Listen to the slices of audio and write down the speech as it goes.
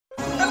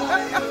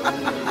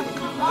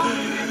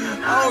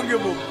I don't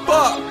give a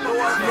fuck.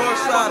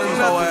 Northsiders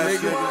nothing,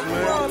 nigga.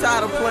 I'm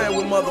tired of playing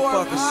with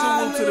motherfuckers.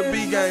 Salute to the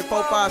Big8,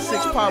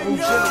 456 Paru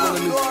General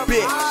in this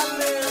bitch.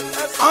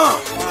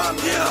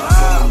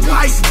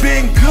 Life's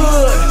been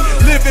good,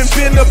 living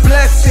been a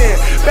blessing.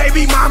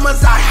 Baby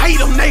mamas, I hate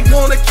them, they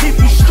wanna keep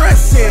you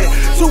stressing.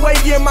 2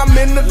 AM, I'm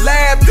in the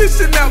lab,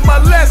 dishing out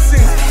my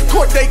lessons.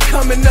 Court day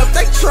coming up,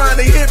 they trying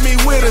to hit me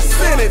with a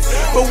sentence,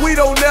 but we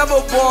don't ever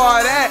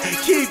bar that.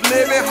 Keep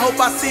living, hope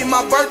I see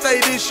my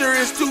birthday this year.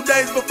 It's 2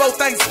 days before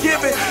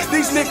Thanksgiving.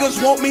 These niggas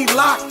want me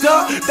locked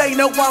up, they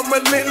know I'm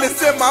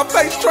relentless. In my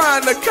face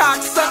trying to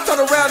cock suck, turn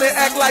around and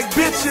act like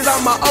bitches.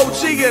 I'm an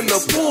OG in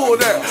the pool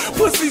there.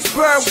 Pussies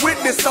bear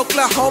witness,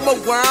 Oklahoma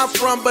where I'm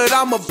from, but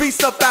I'm a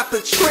beast up out the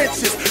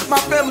trenches. My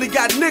family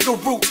got nigga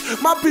roots,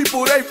 my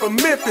people they from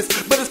Memphis,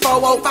 but it's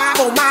 405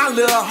 on my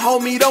little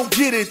homie, don't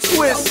get it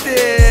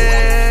twisted.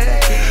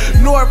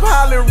 North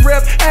Highland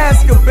rep,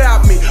 ask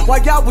about me.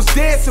 While y'all was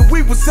dancing,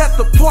 we was at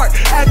the park,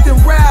 acting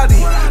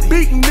rowdy,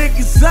 beating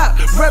niggas up,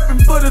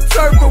 repping for the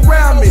turf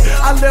around me.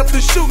 I left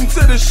the shooting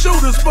to the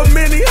shooters, for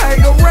many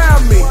hang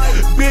around me.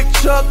 Big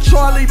Chuck,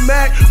 Charlie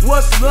Mack,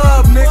 what's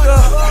love, nigga?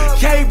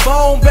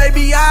 K-Bone,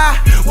 baby, I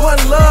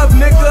one love,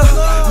 nigga.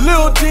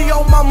 Lil D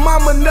on my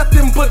mama,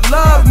 nothing but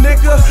love,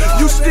 nigga.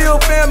 You still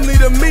family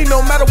to me,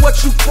 no matter what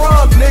you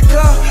from,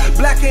 nigga.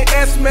 Black and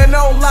S-Man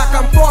on lock,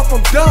 I'm far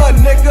from done,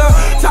 nigga.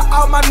 To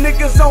all my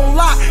niggas on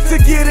lock to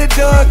get it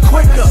done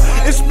quicker.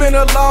 It's been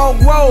a long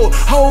road,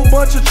 whole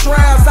bunch of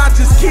trials. I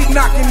just keep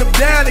knocking them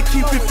down and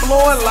keep it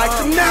flowing like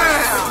the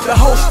nine. The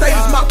whole state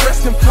is my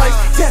resting place.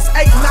 Test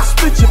 8 and I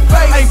spit your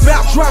face. Ain't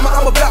about drama,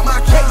 I'm about my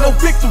cake. No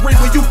victory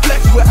when you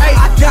flex with 8.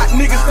 I got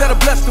niggas that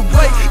are blessed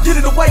away. Get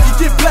it away, you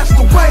get blessed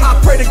away. I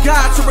pray to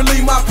God to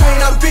relieve my pain.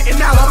 I'm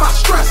venting out all my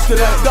stress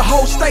today. The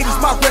whole state is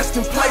my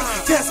resting place.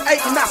 Test 8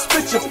 and I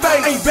spit your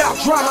face. Ain't about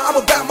drama, I'm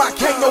about my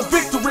cake. No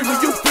victory when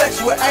you flex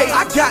with 8.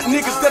 I got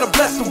niggas that are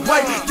blessed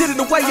away. Get it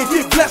away and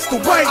get blessed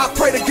away. I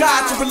pray to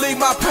God to relieve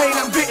my pain.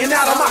 I'm venting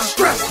out all my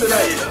stress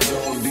today.